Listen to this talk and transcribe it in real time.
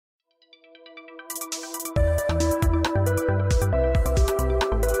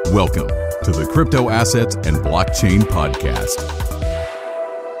Welcome to the Crypto Assets and Blockchain Podcast.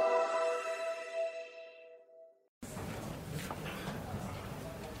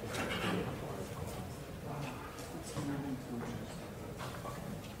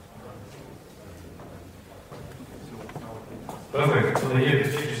 Perfect. So here,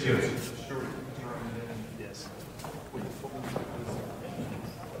 the stage is yours. Yes.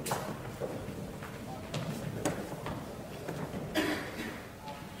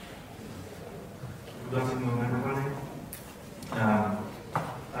 Good afternoon, everybody.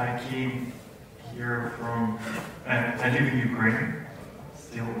 I came here from, I live in Ukraine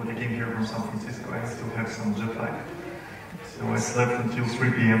still, but I came here from San Francisco. I still have some jet lag. So I slept until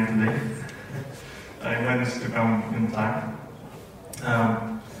 3 p.m. today. I managed to come in time.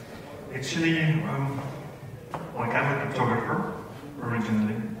 Actually, I'm a cryptographer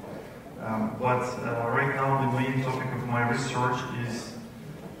originally, but right now the main topic of my research is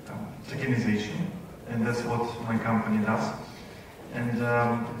tokenization, and that's what my company does. And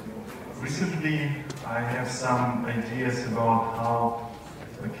recently I have some ideas about how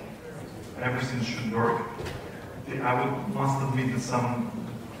everything should work. Must admit that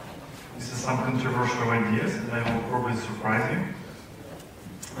this is some controversial ideas, and I will probably surprise you.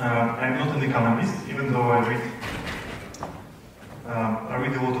 I'm not an economist, even though I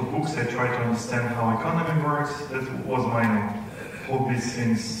read a lot of books. I try to understand how economy works. That was my hobby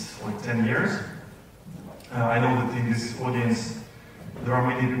since like 10 years. I know that in this audience there are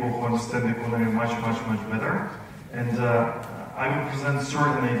many people who understand the economy much better. And I will present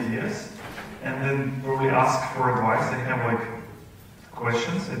certain ideas and then probably ask for advice. I have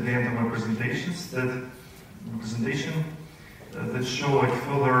questions at the end of my presentations that show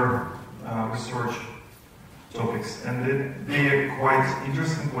further research topics, and they are quite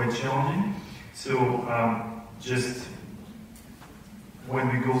interesting, quite challenging. So just when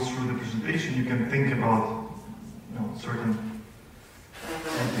we go through the presentation, you can think about certain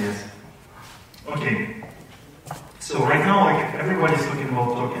ideas. Okay. So right now, everybody's talking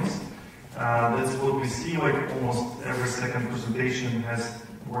about tokens. That's what we see. Almost every second presentation has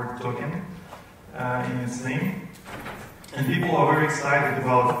the word token in its name. And people are very excited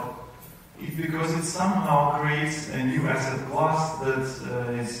about it because it somehow creates a new asset class that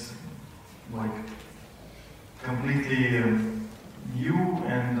is completely new,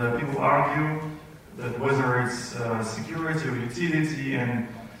 and people argue that whether it's security or utility, and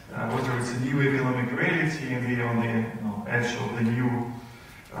whether it's a new economic reality, and we are on the edge of the new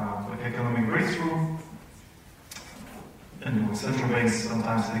economic breakthrough. And central banks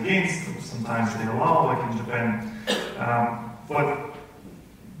sometimes against, sometimes they allow, like in Japan. But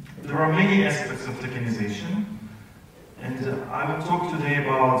there are many aspects of tokenization, and I will talk today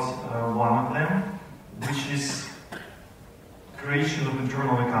about one of them, which is creation of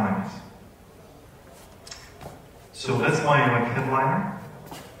internal economies. So that's my headliner.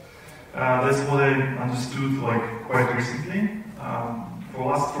 That's what I understood quite recently. For the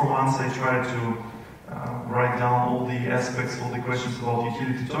last 4 months, I tried to write down all the aspects, all the questions about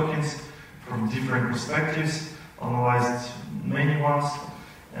utility tokens from different perspectives, analyzed many ones,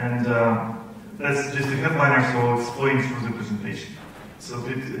 and that's just a headliner, so I'll explain through the presentation. So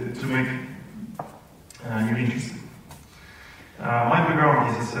to make you interested. My background,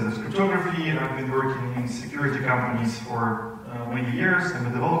 as I said, is cryptography. I've been working in security companies for many years. I'm a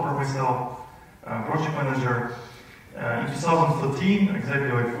developer myself, project manager. In 2013, exactly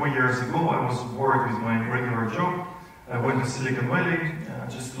 4 years ago, I was bored with my regular job. I went to Silicon Valley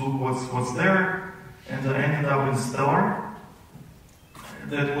just to look what's there, and I ended up in Stellar.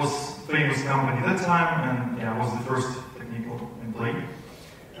 That was a famous company at that time, and I was the first technical employee.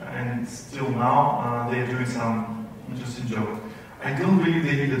 And still now, they are doing some interesting job. I don't believe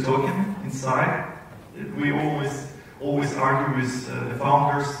they need a token inside. We always argue with the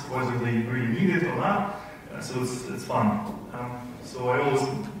founders whether they really need it or not. So it's fun. So I always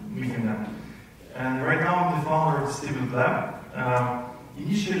meet them. And right now I'm the founder of Stibit Lab.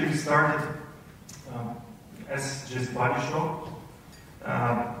 Initially we started as just body shop,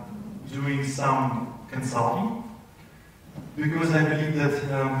 doing some consulting, because I believe that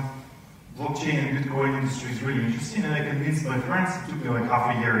blockchain and Bitcoin industry is really interesting, and I convinced my friends. It took me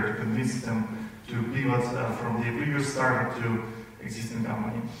half a year to convince them to pivot from the previous startup to existing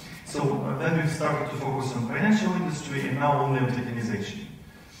company. So then we started to focus on financial industry, and now only on tokenization.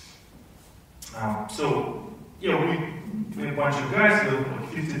 We're a bunch of guys,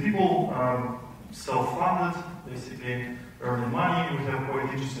 50 people, self-funded, basically earning money. We have quite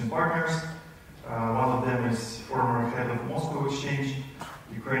interesting partners. One of them is former head of Moscow Exchange,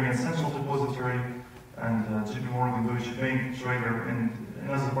 Ukrainian Central Depository, and JP Morgan, Deutsche Bank, Trader, and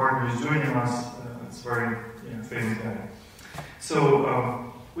another partner is joining us. It's very famous guy.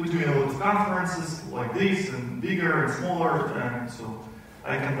 So we're doing a lot of conferences like this, and bigger and smaller. And so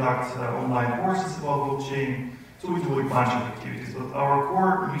I conduct online courses about blockchain. So we do a bunch of activities. But our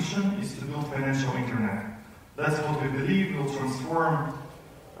core mission is to build financial internet. That's what we believe will transform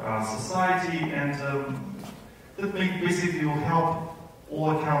society, and that basically will help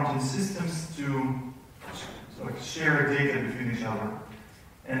all accounting systems to share data between each other.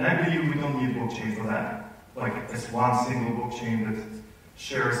 And I believe we don't need blockchain for that, like as one single blockchain that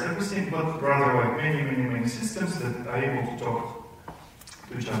shares everything, but rather like many systems that are able to talk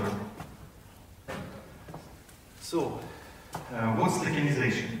to each other. So, what's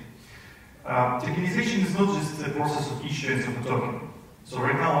tokenization? Tokenization is not just the process of issuance of a token. So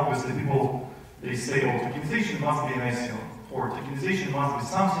right now, obviously, people, they say, oh, tokenization must be an ICO, or tokenization must be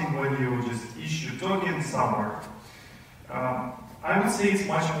something when you just issue tokens somewhere. I would say it's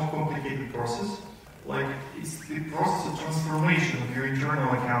much more complicated process. Like, it's the process of transformation of your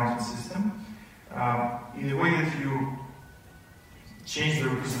internal accounting system in a way that you change the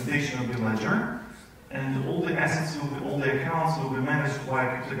representation of the ledger, and all the assets, all the accounts will be managed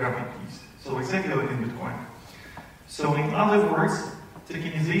via cryptographic keys. So exactly like in Bitcoin. So in other words,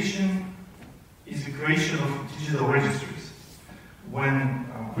 tokenization is the creation of digital registries, when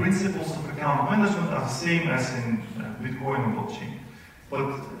principles of account management are the same as in Bitcoin and blockchain.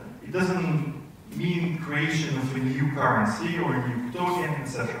 But it doesn't mean creation of a new currency or a new token,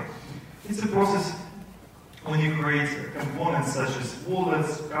 etc. It's a process when you create components such as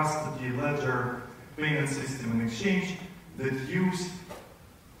wallets, custody, ledger, payment system, and exchange that use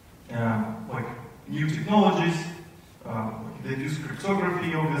like new technologies, that use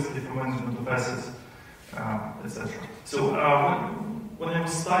cryptography, obviously, for management of assets, etc. So when I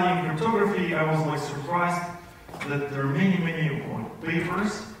was studying cryptography, I was like surprised that there are many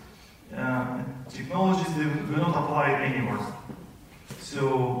papers and technologies that do not apply anywhere.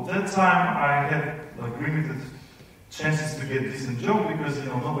 So that time I had like limited chances to get a decent job because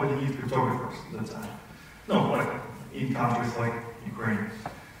nobody needs cryptographers at that time. No, like in countries like Ukraine.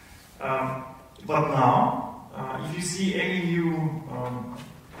 But now, if you see any new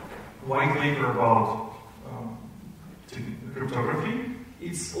white paper about cryptography,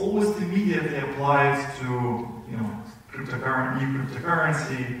 it's always immediately applied to new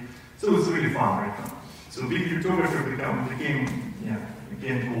cryptocurrency. So it's really fun right now. So being cryptographer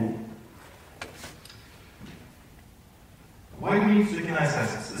became cool. Why do we need to tokenize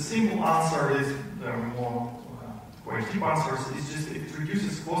assets? The simple answer is more quite deep answers. It's just it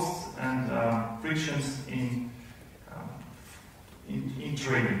reduces costs and frictions in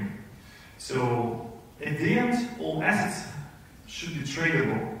trading. So at the end, all assets should be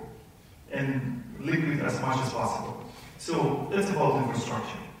tradable and liquid as much as possible. So that's about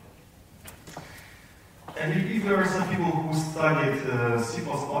infrastructure. And if there are some people who studied C++,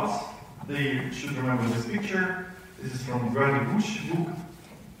 they should remember this picture. This is from Bradley Bush book.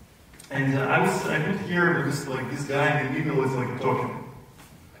 And I put here because like this guy in the middle is like a token.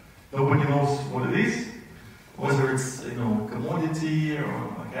 Nobody knows what it is, whether it's commodity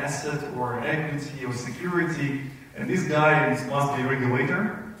or like asset or equity or security. And this guy must be a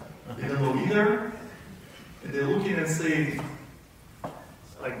regulator. They don't know either. And they're looking and saying,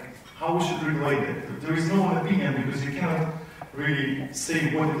 like, how we should regulate it. There is no opinion because you cannot really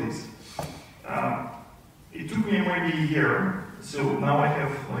say what it is. It took me maybe a year, so now I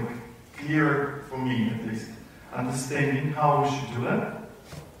have like clear, for me at least, understanding how we should do that.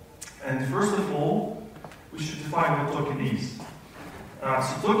 And first of all, we should define what token is.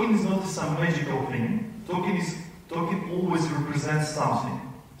 So token is not some magical thing. Token always represents something,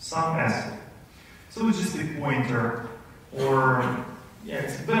 some asset. So it's just a pointer, or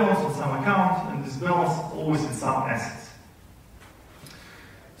it's a balance on some account, and this balance always in some assets.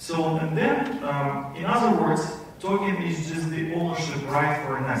 So, and then, in other words, token is just the ownership right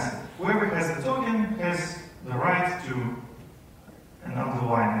for an asset. Whoever has the token has the right to an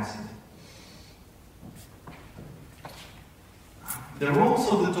underlying asset. The roles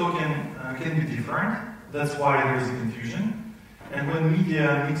of the token can be different. That's why there is a confusion. And when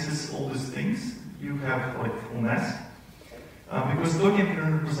media mixes all these things, you have like full mess. Because token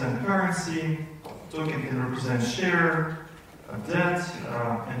can represent currency, token can represent share, debt,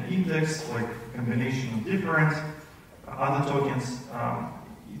 an index, like a combination of different other tokens.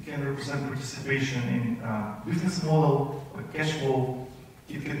 It can represent participation in business model, like cash flow.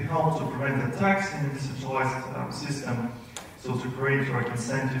 It can help to prevent attacks in a decentralized system, so to create like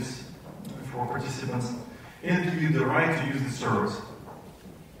incentives for participants, and give you the right to use the service.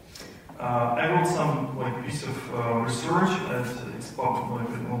 I wrote some piece of research, and it's public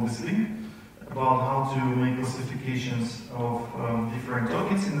on this link, about how to make classifications of different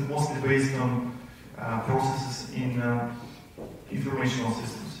tokens, and it's mostly based on processes in informational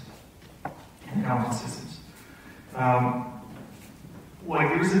systems, accounting systems.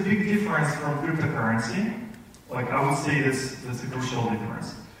 There's a big difference from cryptocurrency. I would say that's a crucial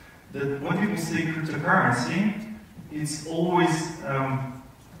difference. That when people say cryptocurrency, it's always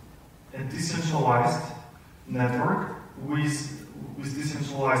a decentralized network with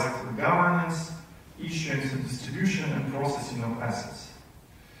decentralized governance, issuance and distribution, and processing of assets.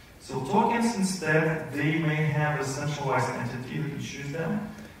 So tokens, instead, they may have a centralized entity that issues them.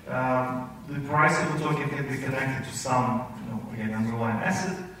 The price of the token can be connected to some, again, underlying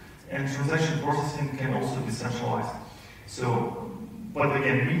asset, and transaction processing can also be centralized. So, but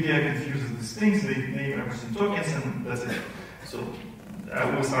again, media confuses these things. They name everything tokens, and that's it. So I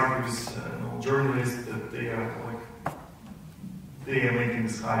always argue with journalists that they are making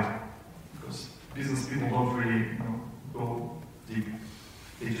this hype, because business people don't really go deep.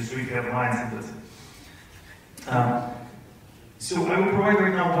 They just read headlines and that's it. So I will provide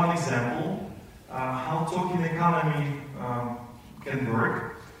right now one example how token economy can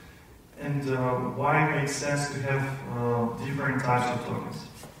work, and why it makes sense to have different types of tokens.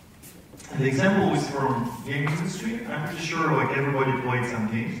 And the example is from game industry. I'm pretty sure everybody played some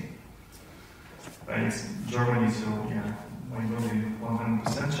games. It's Germany, so yeah, might not be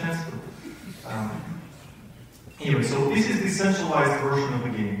 100% chance. But, anyway, so this is the centralized version of the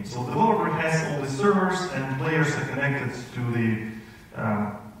game. So the developer has all the servers, and players are connected to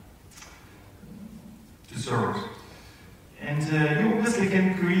the servers. And you obviously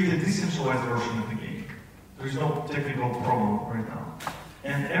can create a decentralized version of the game. There's no technical problem right now.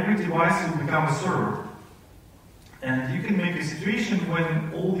 And every device will become a server. And you can make a situation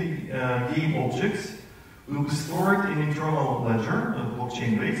when all the game objects will be stored in internal ledger,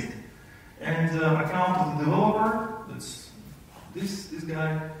 blockchain-based, and account of the developer, that's this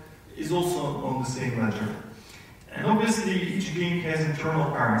guy, is also on the same ledger. And obviously, each game has internal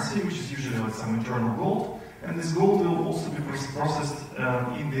currency, which is usually some internal gold, and this gold will also be processed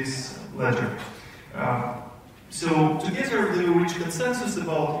in this ledger. So together they will reach consensus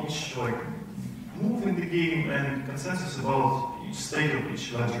about each move in the game, and consensus about each state of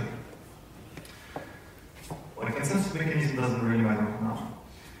each ledger. Consensus mechanism doesn't really matter now.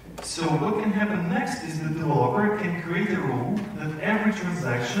 So what can happen next is the developer can create a rule that every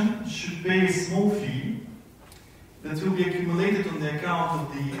transaction should pay a small fee that will be accumulated on the account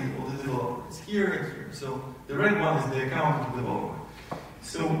of the developer. It's here and here. So the red one is the account of the developer.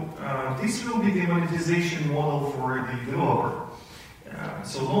 So this will be the monetization model for the developer.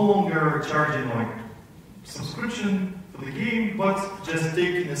 So no longer charging subscription for the game, but just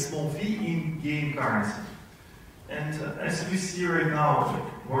taking a small fee in game currency. And as we see right now,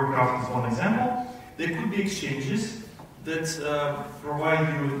 Warcraft is one example. There could be exchanges that provide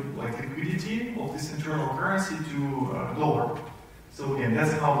you liquidity of this internal currency to dollar. So again,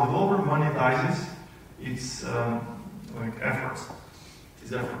 that's how the developer monetizes its efforts.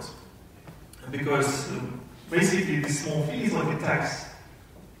 Because basically this small fee is like a tax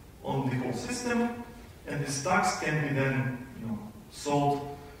on the whole system, and this tax can be then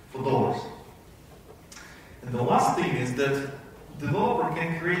sold for dollars. And the last thing is that the developer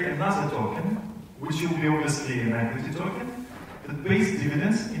can create another token, which will be obviously an equity token, that pays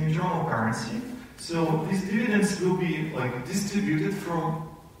dividends in internal currency. So these dividends will be distributed from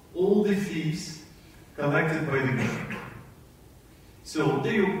all the fees collected by the game. So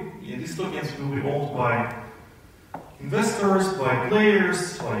these tokens will be owned by investors, by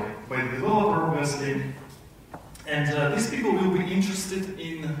players, by the developer, obviously. And these people will be interested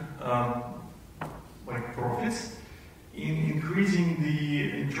in profits, in increasing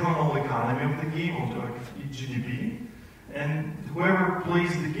the internal economy of the game, or GDP. And whoever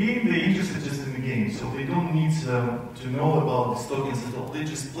plays the game, they're interested just in the game. So they don't need to know about these tokens at all. They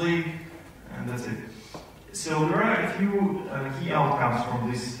just play, and that's it. So there are a few key outcomes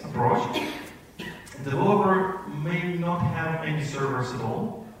from this approach. The developer may not have any servers at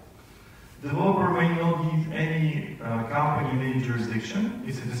all. The developer may not need any company in any jurisdiction.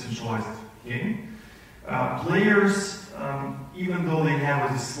 It's a decentralized game. Players, even though they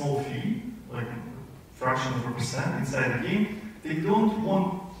have a small fee, like a fraction of a percent inside the game, they will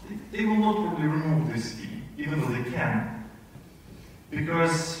not probably remove this fee, even though they can.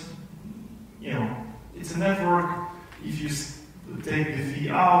 Because, it's a network. If you take the fee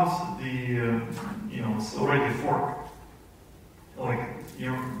out, it's already a fork.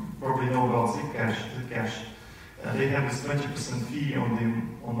 You probably know about Zcash. They have this 20% fee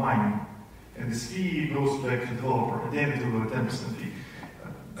on mining. and this fee goes back to the developer. At the end, it will be a 10% fee.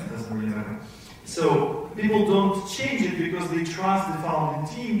 That doesn't really matter. So people don't change it because they trust the founding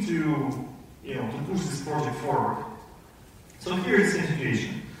team to push this project forward. So here is the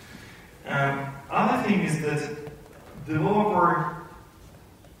situation. Other thing is that developer,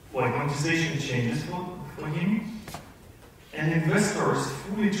 monetization changes for him, and investors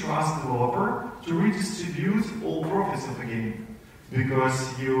fully trust developer to redistribute all profits of the game,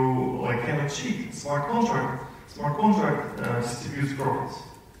 because you cannot cheat. Smart contract distributes profits,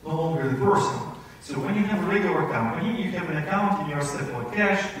 no longer the person. So when you have a regular company, you have an account in your settle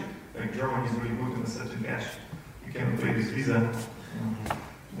cash. Germany is really good in accepting cash. You can pay with Visa in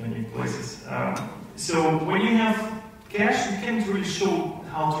many places. So when you have cash, you can't really show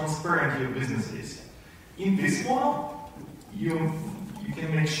how transparent your business is. In this model, you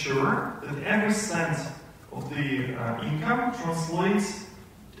can make sure that every cent of the income translates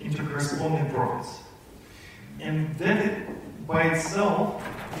into corresponding profits. And that by itself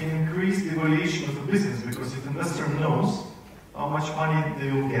can increase the valuation of the business, because if the investor knows how much money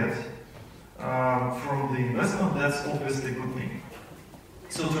they will get from the investment, that's obviously a good thing.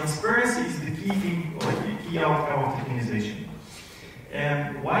 So transparency is the key thing, or the key outcome of tokenization.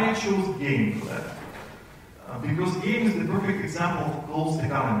 And why I chose game for that? Because game is the perfect example of a closed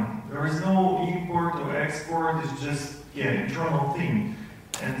economy. There is no import or export, it's just internal thing.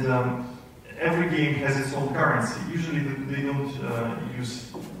 And every game has its own currency. Usually they don't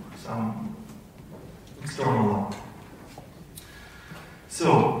use some external one.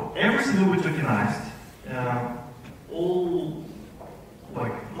 So everything will be tokenized. All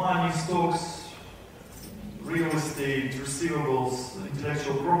money, stocks, real estate, receivables,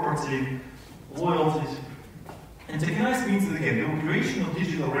 intellectual property, loyalties. And tokenized means that, again, the creation of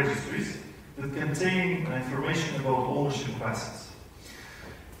digital registries that contain information about ownership of assets.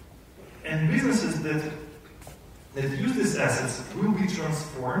 And businesses that use these assets will be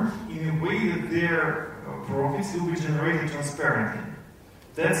transformed in a way that their profits will be generated transparently.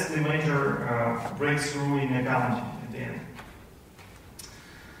 That's the major breakthrough in accounting at the end.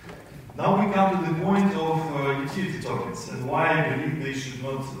 Now we come to the point of utility tokens, and why I believe they should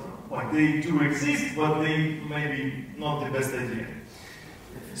not, they do exist, but they may be not the best idea.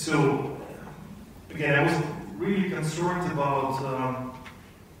 So, again, I was really concerned about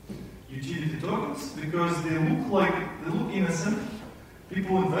utility tokens because they look innocent.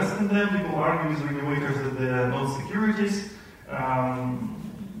 People invest in them, people argue with regulators that they are not securities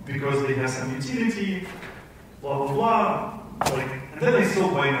because they have some utility, blah, blah, blah. And then I saw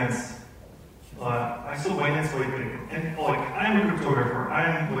Binance. I saw Binance white paper, and I'm a cryptographer.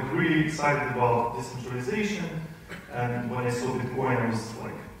 I'm really excited about decentralization. And when I saw Bitcoin, I was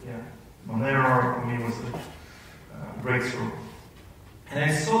Monero for me was a breakthrough. And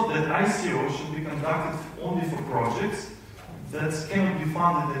I saw that ICO should be conducted only for projects that cannot be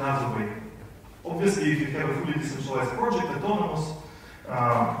funded another way. Obviously, if you have a fully decentralized project, autonomous,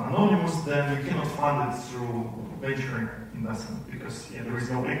 anonymous, then you cannot fund it through venture investment because there is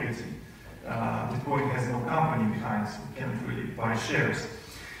no equity. Bitcoin has no company behind, so you can't really buy shares.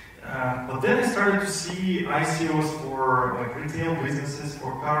 But then I started to see ICOs for retail businesses,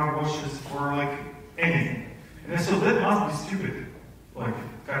 for car washes, for anything. And I thought that must be stupid.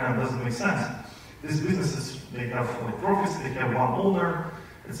 Kind of doesn't make sense. These businesses, they have profits, they have one owner,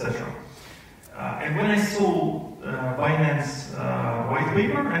 etc. And when I saw Binance white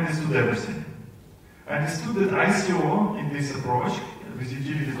paper, I understood everything. I understood that ICO in this approach with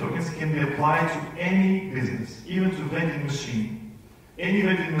utility tokens can be applied to any business, even to vending machine. Any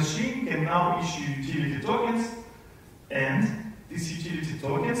vending machine can now issue utility tokens, and these utility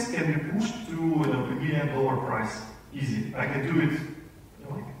tokens can be pushed to $1 million price. Easy. I can do it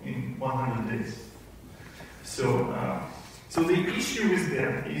in 100 days. So the issue with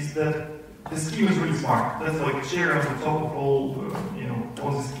them is that the scheme is really smart. That's a cherry on the top of all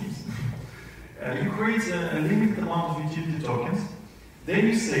the schemes. You create a limited amount of utility tokens. Then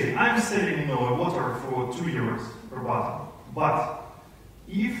you say, I'm selling water for 2 euros per bottle. But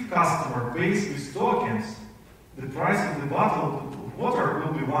if customer pays with tokens, the price of the bottle of water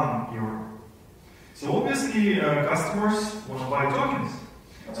will be €1. So obviously customers want to buy tokens.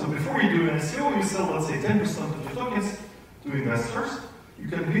 So before you do an ICO, you sell, let's say, 10% of the tokens to investors. You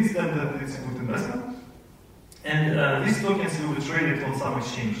convince them that it's a good investment. And these tokens will be traded on some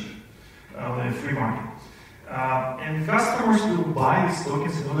exchange, on a free market. And customers will buy these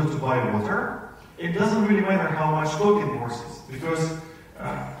tokens in order to buy water. It doesn't really matter how much token costs, because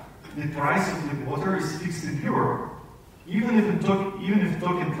the price of the water is fixed in euro. Even if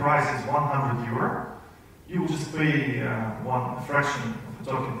token price is €100, you will just pay a fraction of a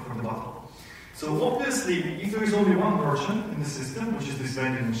token for the bottle. So obviously, if there is only one merchant in the system, which is this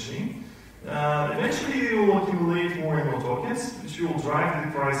vending machine, eventually they will accumulate more and more tokens, which will drive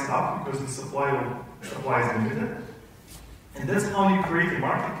the price up because the supply is limited. And that's how you create a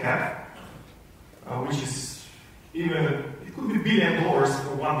market cap, which is even, it could be $1 billion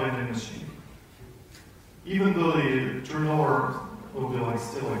for one vending machine. Even though the turnover will be like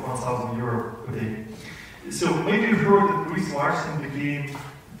still like 1,000 euro a day. So maybe you heard that Dries Larsen became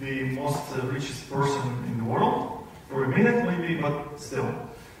the most richest person in the world for a minute, maybe, but still.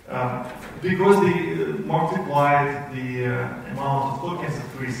 Because they multiplied the amount of tokens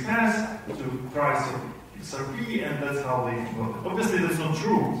that Dries has to the price of XRP, and that's how they got it. Obviously, that's not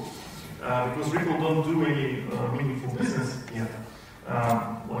true, because Ripple don't do any meaningful business yet,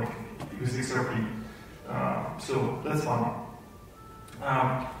 like with XRP. So that's fine.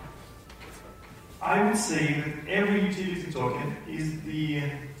 I would say that every utility token is the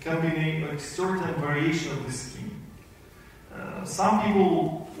combination, like certain variation of the scheme. Some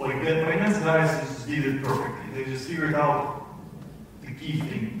people, like the finance guys, just did it perfectly. They just figured out the key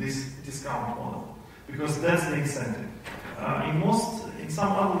thing, this discount model, because that's the incentive. In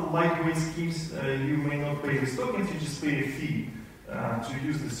some other lightweight schemes, you may not pay with tokens, you just pay a fee to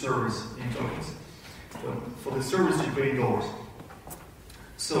use the service in tokens. But for the service, you pay dollars.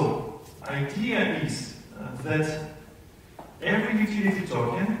 So, idea is that every utility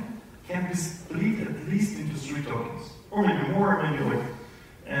token can be split at least into 3 tokens, or maybe more, maybe less.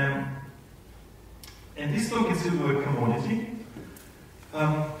 And these tokens will be a commodity.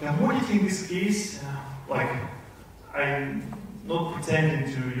 Commodity in this case, like I'm not pretending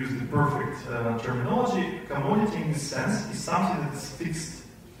to use the perfect terminology. Commodity in this sense is something that is fixed.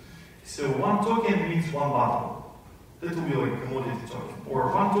 So one token means one bottle. That will be like a commodity token. Or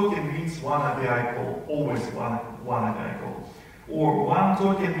one token means one API call, always one API call. Or one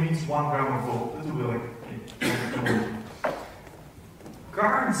token means 1 gram of gold. That will be like a commodity.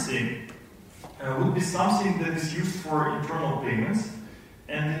 Currency would be something that is used for internal payments,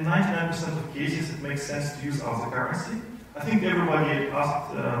 and in 99% of cases it makes sense to use other currency. I think everybody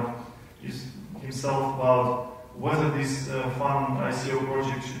asked himself about whether this fun ICO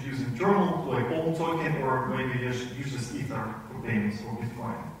project should use internal, like old token, or maybe they should use this Ether for payments or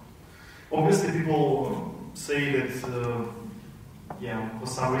Bitcoin. Obviously, people say that, for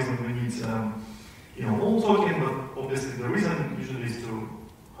some reason we need, old token, but obviously the reason usually is to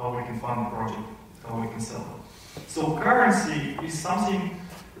how we can fund the project, how we can sell it. So currency is something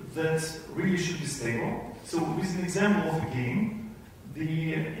that really should be stable. So with an example of a game,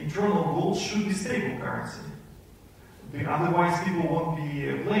 the internal gold should be stable currency. Otherwise, people won't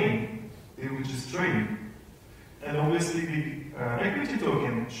be playing. They will just trade. And obviously, the equity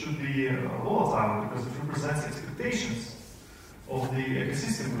token should be volatile because it represents expectations of the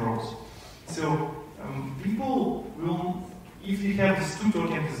ecosystem growth. So people will, if you have this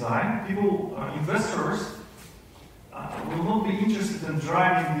 2-token design, investors will not be interested in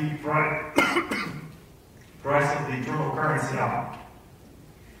driving the price of the internal currency up.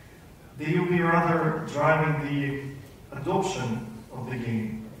 They will be rather driving the adoption of the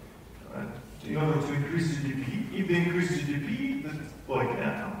game in order to increase GDP. If they increase GDP, the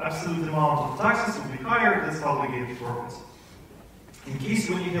absolute amount of taxes will be higher. That's how they get profits. In case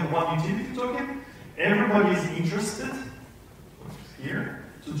when you have one utility token, everybody is interested here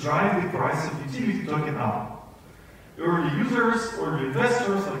to drive the price of utility token up. Early users, early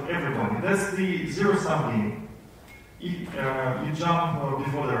investors, like everybody. That's the zero-sum game. You jump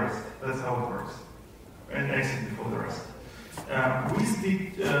before the rest. That's how it works. And exit before the rest. With the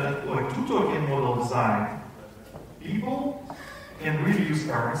 2-token model design, people can really use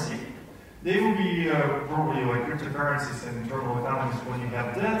currency. They will be probably like cryptocurrencies and internal economies when you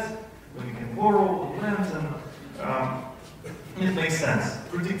have debt, when you can borrow, lend, and it makes sense.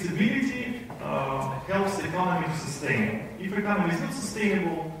 Predictability helps the economy to sustain. If the economy is not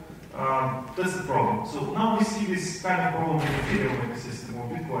sustainable, that's the problem. So now we see this kind of problem in the Ethereum ecosystem or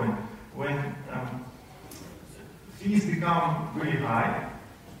Bitcoin when fees become really high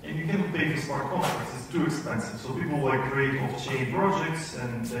and you cannot pay for smart contracts. It's too expensive. So people create off-chain projects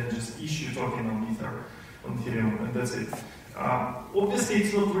and then just issue token on Ether, on Ethereum, and that's it. Obviously,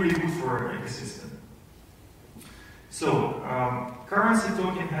 it's not really good for an ecosystem. So currency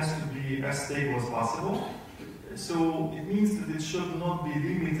token has to be as stable as possible. So it means that it should not be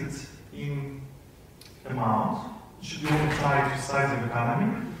limited in amount. It should be only tied to size of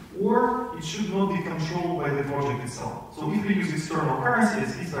economy, or it should not be controlled by the project itself. So if we use external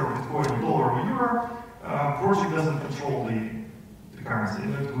currencies, Ether, Bitcoin, dollar, or euro, project doesn't control the currency.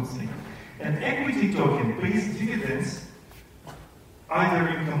 That's a good thing. An equity token pays dividends either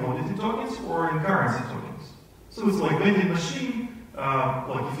in commodity tokens or in currency tokens. So it's like vending machine.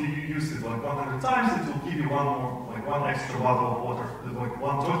 Like if you use it like 100 times, it will give you one extra bottle of water, like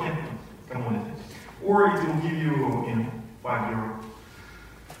one token commodity, or it will give you, €5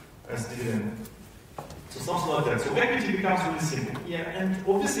 as dividend. So something like that. So equity becomes really simple. Yeah, and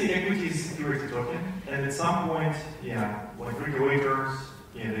obviously equity is a security token, and at some point, like regulators,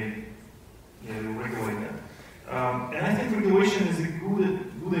 they will regulate that. And I think regulation is a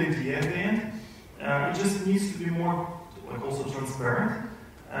good idea at the end. It just needs to be more like also transparent,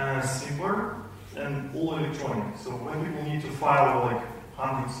 simpler, and all electronic. So when people need to file like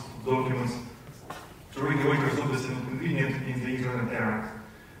hundreds of documents to regulators, obviously inconvenient in the internet era.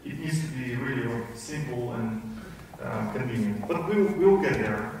 It needs to be really like simple and convenient. But we'll get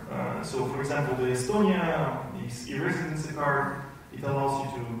there. So for example, the Estonia is e-residency card. It allows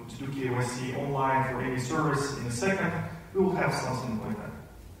you to do KYC online for any service in a second. We will have something like that.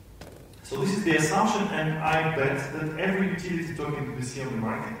 So this is the assumption, and I bet that every utility token we see on the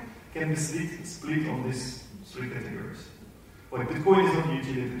market can be split on these three categories. Like Bitcoin is not a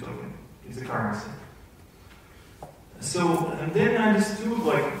utility token, it's a currency. So, and then I understood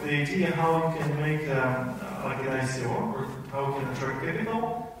like the idea how you can make like an ICO, or how you can attract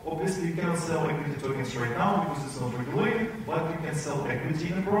capital. Obviously you cannot sell equity tokens right now because it's not regulated, but you can sell equity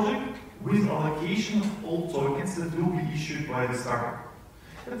in a project with allocation of all tokens that will be issued by the startup.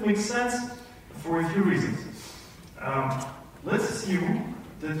 That makes sense for a few reasons. Let's assume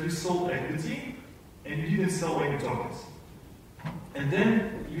that you sold equity and you didn't sell any tokens. And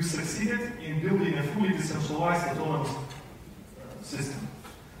then you succeeded in building a fully decentralized autonomous system,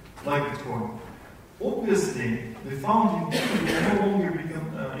 like Bitcoin. Obviously, the founding team will no longer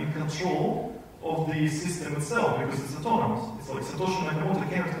be in control of the system itself because it's autonomous. It's like Satoshi Nakamoto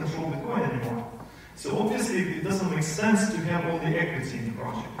cannot control Bitcoin anymore. So obviously, it doesn't make sense to have all the equity in the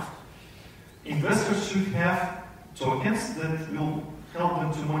project. Investors should have tokens that will help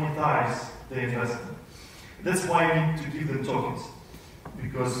them to monetize their investment. That's why you need to give them tokens,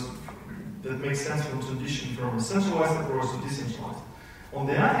 because that makes sense from transition from a centralized approach to decentralized. On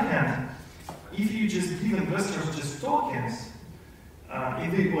the other hand, if you just give investors just tokens, on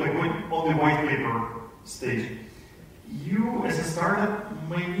the white paper stage, you as a startup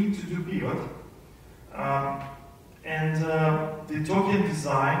may need to do pivot. The token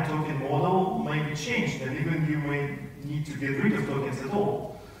design, token model may be changed, and even you may need to get rid of tokens at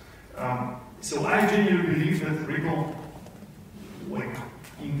all. So I genuinely believe that Ripple, like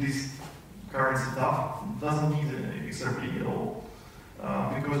in this current stuff, doesn't need an XRP at all.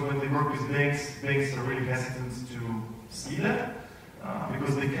 Because when they work with banks are really hesitant to see that,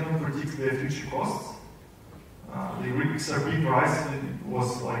 because they cannot predict their future costs. The XRP price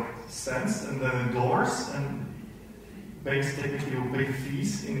was like cents and then in dollars, and banks technically will pay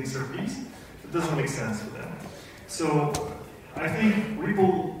fees in XRPs. It doesn't make sense for them. So I think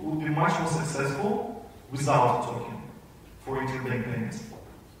Ripple will be much more successful without a token for interbank payments.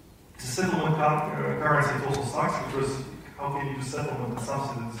 The settlement currency it also sucks because how can you do settlement on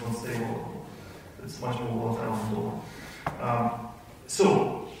something that is not stable? It's much more volatile than dollar.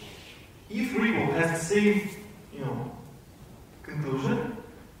 So if Ripple has the same conclusion,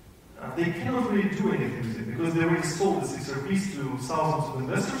 they cannot really do anything with it because they already sold the XRPs to thousands of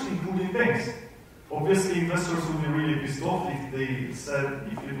investors, including banks. Obviously, investors will be really pissed off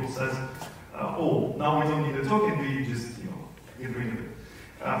if Ripple says, "Oh, now we don't need a token, we just get rid of it."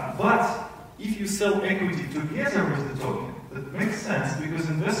 But if you sell equity together with the token, that makes sense because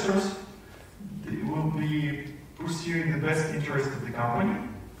investors will be pursuing the best interest of the company.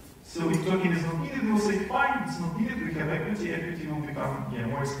 So if token is not needed, they will say, fine, it's not needed, we have equity, equity will become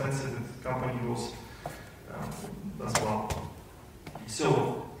more expensive if the company goes as well.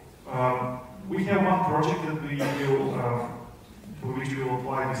 So we have one project that we will, for which we will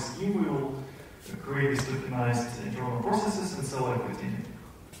apply this scheme. We will create these tokenized internal processes and sell equity.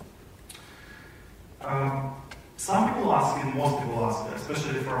 Some people ask, and most people ask,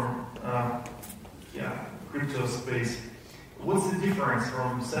 especially from crypto space, what's the difference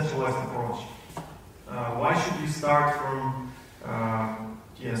from centralized approach? Why should you start from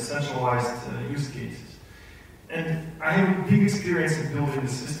centralized use cases? And I have a big experience in building the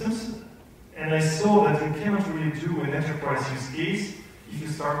systems, and I saw that you cannot really do an enterprise use case if you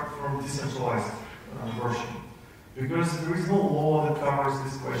start from decentralized version, because there is no law that covers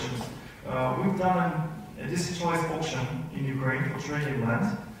these questions. We've done a decentralized auction in Ukraine for trading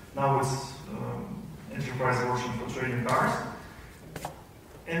land. Now it's enterprise version for trading cars.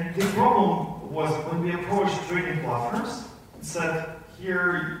 And the problem was when we approached trading platforms, it said,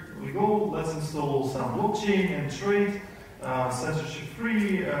 here we go, let's install some blockchain and trade.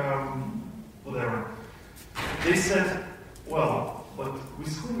 censorship-free, whatever. They said, well, but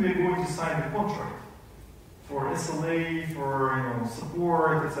with whom we are going to sign the contract? For SLA, for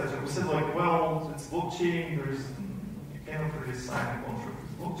support, etc. We said like, well, it's blockchain. You cannot really sign a contract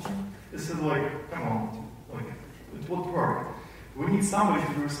with blockchain. They said like, come on, like it won't work. We need somebody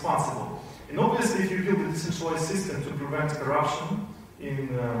to be responsible. And obviously, if you build a decentralized system to prevent corruption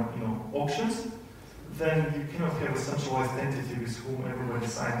in auctions, then you cannot have a centralized entity with whom everybody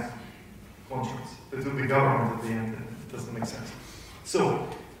signs contracts. That will be government at the end. It doesn't make sense. So.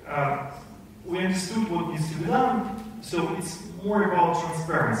 We understood what needs to be done, so it's more about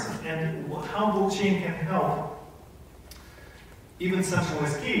transparency and how blockchain can help. Even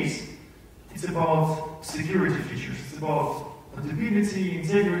centralized case, it's about security features. It's about adaptability,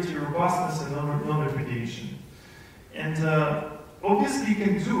 integrity, robustness, and non-repudiation. And obviously you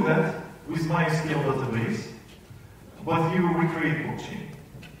can do that with MySQL database, but you recreate blockchain.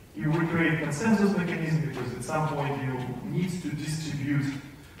 You recreate consensus mechanism because at some point you need to distribute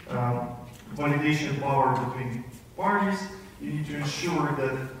validation power between parties. You need to ensure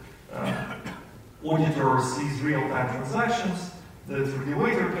that auditor sees real-time transactions, that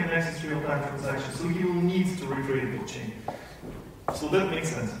regulator can access real-time transactions, so you need to recreate blockchain. So that makes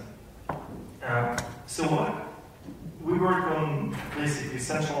sense. So we work on basically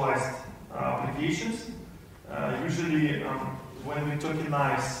centralized applications. Usually when we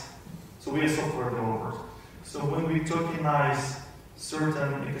tokenize, so we are software developers, so when we tokenize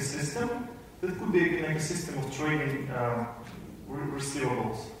certain ecosystem, that could be an ecosystem of trading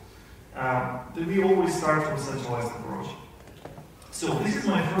receivables. Then we always start from a centralized approach. So this is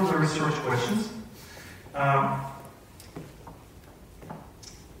my further research questions.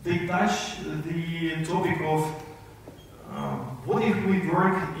 They touch the topic of what if we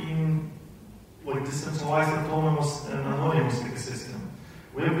work in like decentralized, autonomous, and anonymous ecosystem.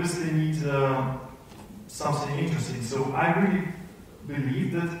 We obviously need something interesting. So I really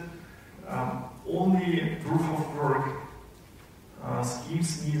believe that only proof of work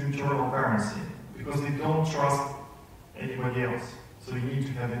schemes need internal currency because they don't trust anybody else. So you need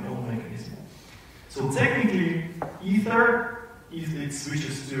to have an own mechanism. So technically, Ether, if it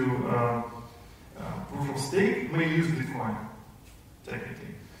switches to proof of stake, may use Bitcoin,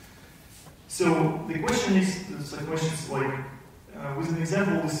 technically. So the question is, like, with an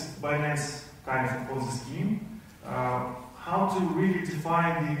example, this Binance kind of Ponzi scheme, how to really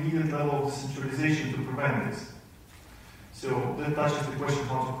define the immediate level of decentralization to prevent this. So that touches the question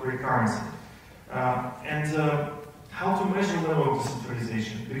how to create currency. And how to measure level of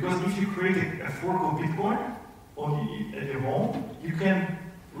decentralization. Because if you create a fork of Bitcoin at your home, you can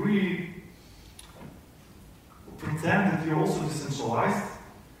really pretend that you're also decentralized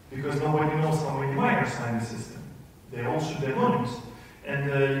because nobody knows how many miners sign the system. They all should be anonymous. And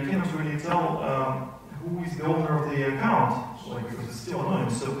you cannot really tell who is the owner of the account, because it's still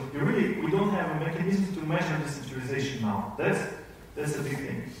anonymous. So we don't have a mechanism to measure decentralization now. That's a big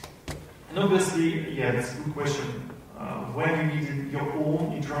thing. And obviously, yeah, that's a good question. When you need your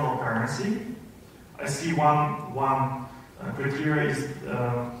own internal currency, I see one criteria is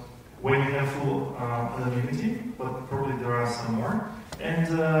when you have full anonymity, but probably there are some more. And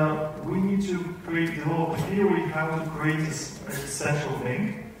we need to develop a theory how to create a central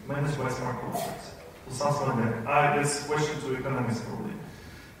bank managed by smart contracts. So something like that. That's a question to economists probably.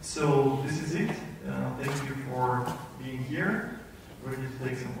 So this is it. Thank you for being here. Ready to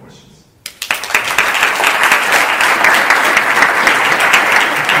take some questions.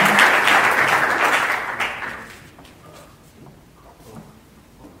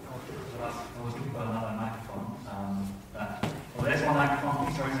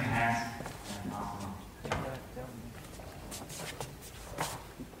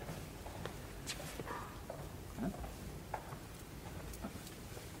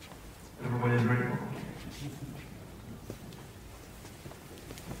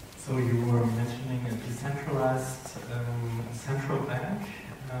 So you were mentioning a decentralized central bank,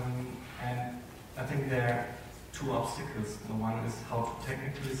 and I think there are two obstacles. The one is how to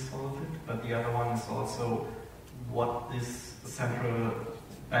technically solve it, but the other one is also what this central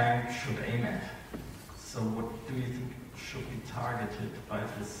bank should aim at. So what do you think should be targeted by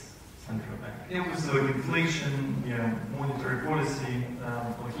this central bank? It was like inflation, monetary policy,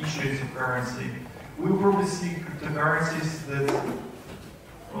 like issuance of currency. We will probably see cryptocurrencies that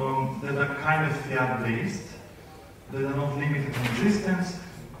are kind of fiat-based, that are not limited in existence,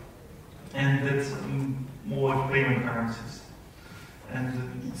 and that's more like payment currencies.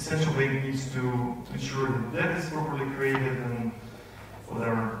 And the central bank needs to ensure that that is properly created and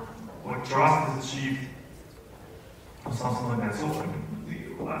whatever, like trust is achieved. or something like that. So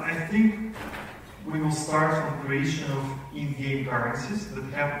I think we will start from creation of in-game currencies that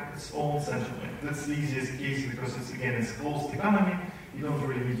have its own central bank. That's the easiest case because it's a closed economy. You don't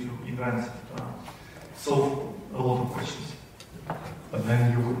really need to invent, solve a lot of questions. But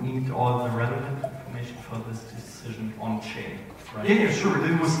then you would need all the relevant information for this decision on chain, right? Yeah, sure.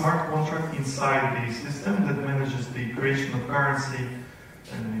 There was a smart contract inside the system that manages the creation of currency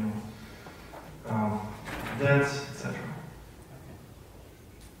and debt, etc.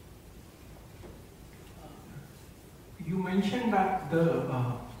 You mentioned that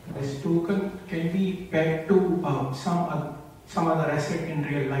this token can be pegged to some other asset in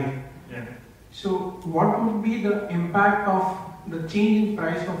real life. Yeah. So, what would be the impact of the changing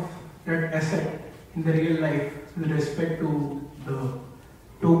price of that asset in the real life with respect to the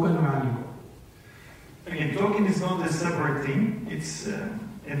token value? Again, token is not a separate thing. It's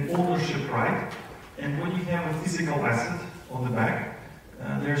an ownership right. And when you have a physical asset on the back,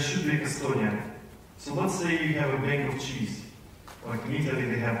 there should be a custodian. So let's say you have a bank of cheese. Like in Italy,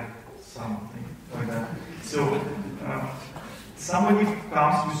 they have something like that. So somebody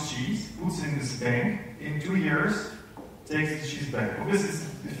comes with cheese, puts it in this bank, in 2 years, takes the cheese back. Obviously,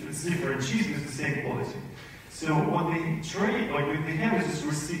 it's different cheese with the same quality. So what they trade, like what they have is just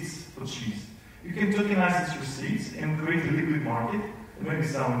receipts for cheese. You can tokenize these receipts and create a liquid market. And maybe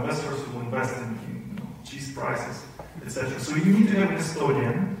some investors will invest in cheese prices, etc. So you need to have a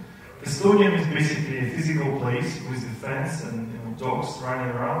custodian. Custodian is basically a physical place with a fence and dogs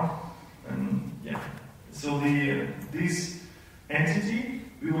running around. And yeah, so this entity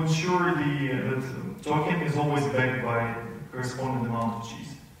will ensure that the token is always backed by corresponding amount of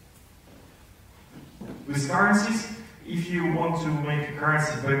cheese. With currencies, if you want to make a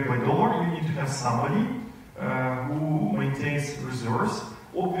currency backed by dollar, you need to have somebody who maintains reserves.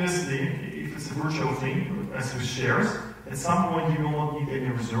 Obviously, if it's a virtual thing, as with shares, at some point you will not need any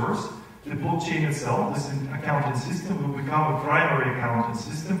reserves. The blockchain itself, this accounting system, will become a primary accounting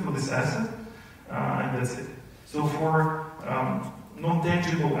system for this asset, and that's it. So for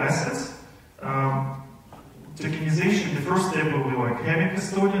non-tangible assets, tokenization, the first step will be like having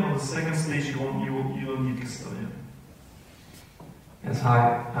custodian, or the second stage you don't need custodian. Yes,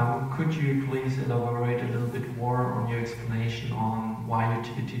 hi. Could you please elaborate a little bit more on your explanation on why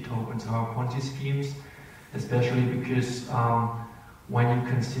utility tokens are Ponzi schemes, especially because when you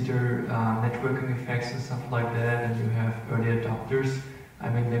consider networking effects and stuff like that, and you have early adopters, I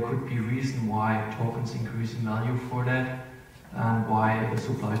mean, there could be a reason why tokens increase in value for that, and why the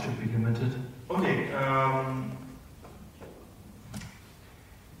supply should be limited. Okay.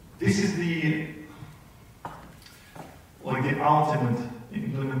 This is the ultimate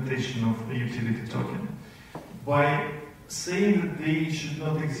implementation of a utility token. By saying that they should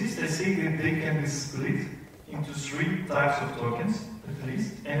not exist, I say that they can be split into 3 types of tokens, at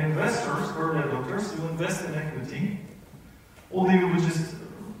least. And investors, early adopters, will invest in equity, or they will just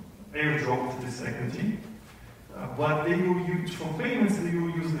airdrop this equity. But they will use, for payments, they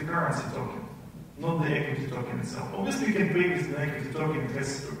will use the currency token, not the equity token itself. Obviously, you can pay with the equity token, it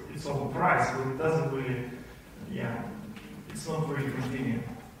has its own price, but it doesn't really, it's not really convenient.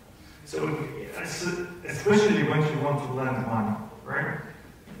 So, especially when you want to lend money, right?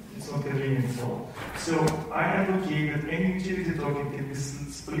 It's not convenient at all. So, I advocate that any utility token can be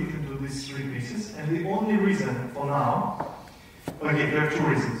split into these 3 pieces, and the only reason for now, there are 2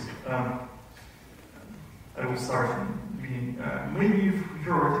 reasons. I will start from the beginning. Maybe you've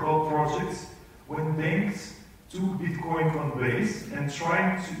heard about projects when banks took Bitcoin from base and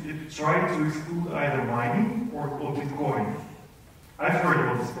tried to exclude either mining or Bitcoin. I've heard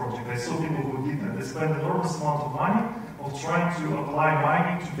about this project. I saw people who did that. They spent an enormous amount of money of trying to apply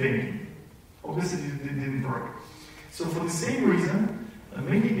mining to banking. Obviously, it didn't work. So for the same reason,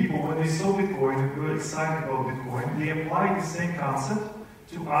 many people, when they saw Bitcoin and were excited about Bitcoin, they applied the same concept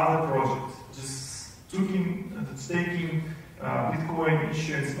to other projects. Just taking Bitcoin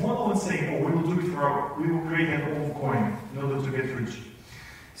issuance model and saying, we will do it we will create an old coin in order to get rich.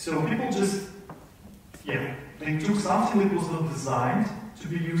 So people just, they took something that was not designed to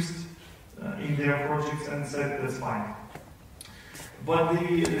be used in their projects and said, that's fine. But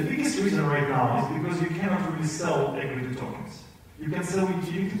the biggest reason right now is because you cannot really sell equity tokens. You can sell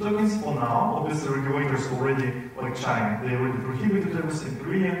utility tokens for now. Obviously, regulators already, like China, they already prohibited everything in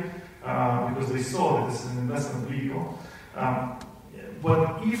Korea because they saw that this is an investment vehicle.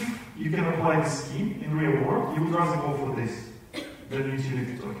 But if you can apply this scheme in real world, you would rather go for this than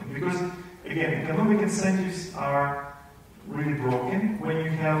utility token. Because, again, economic incentives are really broken when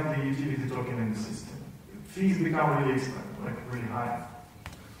you have the utility token in the system. Fees become really expensive, like really high.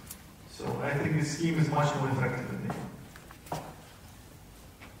 So I think this scheme is much more effective than that.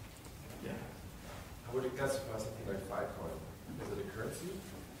 How would you classify something like Filecoin? Is it a currency?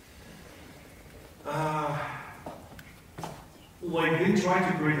 Like they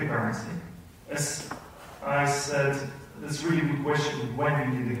try to create a currency. As I said, it's really a good question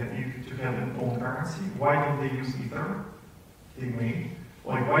when you need to have an own currency. Why don't they use Ether? They may.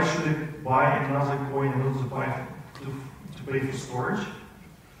 Like why should they buy another coin in order to pay for storage?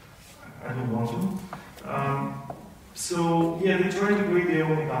 I don't want to. So yeah, they try to create their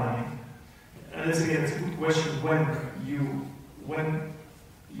own economy. And it's a good question when you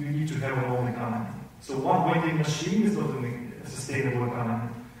need to have an own economy. So one vending machine is not a sustainable economy.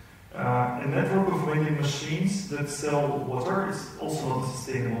 A network of vending machines that sell water is also not a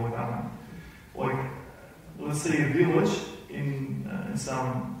sustainable economy. Like, let's say a village in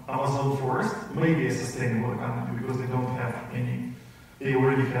some Amazon forest may be a sustainable economy because they don't have any, they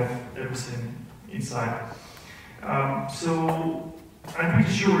already have everything inside. So I'm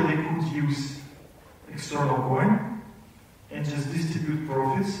pretty sure they could use external coin and just distribute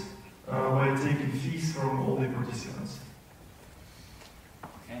profits by taking fees from all the participants.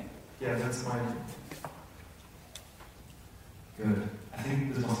 Okay. Yeah, that's my view. Good. I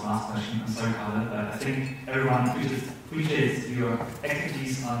think this was the last question. I'm sorry, Carla, but I think everyone appreciates your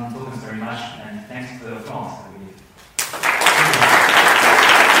activities on tokens very much, and thanks for the applause, I believe.